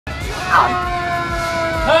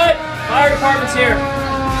Cut! Fire department's here.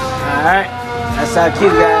 Alright, that's our cue,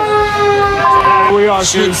 guys. We are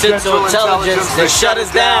Shooting Central Intelligence. They shut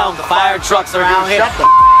us down. The fire trucks around here. Shut the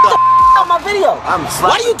out my video.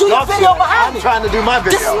 Why do you do your video behind me? I'm trying to do my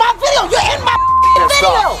video. This is my video. You're in my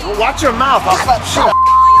video. Watch your mouth. I'll slap shit out.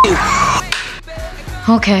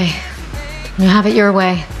 Okay, you have it your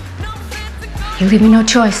way. You leave me no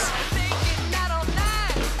choice.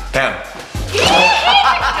 Damn.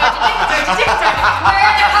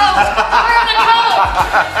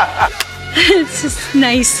 It's just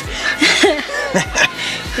nice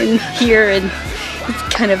in here, and it's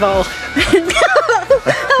kind of all.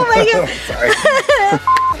 Oh my god!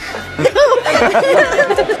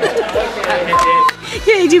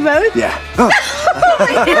 Can I do both? Yeah.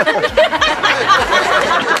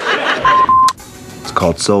 It's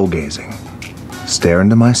called soul gazing. Stare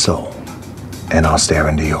into my soul, and I'll stare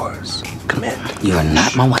into yours. Come in. You are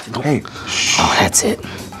not my wife. Don't. Hey. Oh, that's it.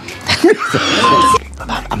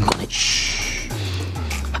 I'm gonna. Shh.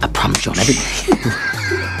 I promise you on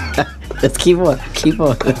everything. Let's keep on. Keep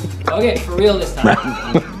on. Okay, for real this time.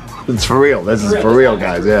 It's for real. This is for real,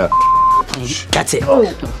 guys. Yeah. That's it. Oh.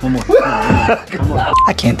 One more. One more.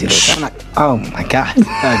 I can't do this. I'm not. Oh my god.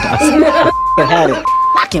 I had it.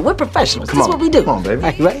 I can't. We're professionals. This is what we do. Come on, baby.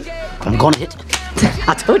 Are you ready? I'm gonna hit you.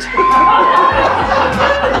 I told you.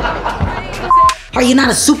 Are you not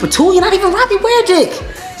a super tool? You're not even Robbie Weredick.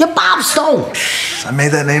 You're Bob Stone. I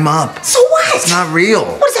made that name up. So what? It's not real.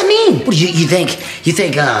 What does that mean? What do you think? You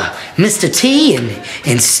think Mr. T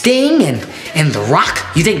and Sting and The Rock?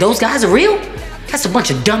 You think those guys are real? That's a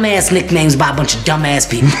bunch of dumbass nicknames by a bunch of dumbass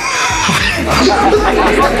people.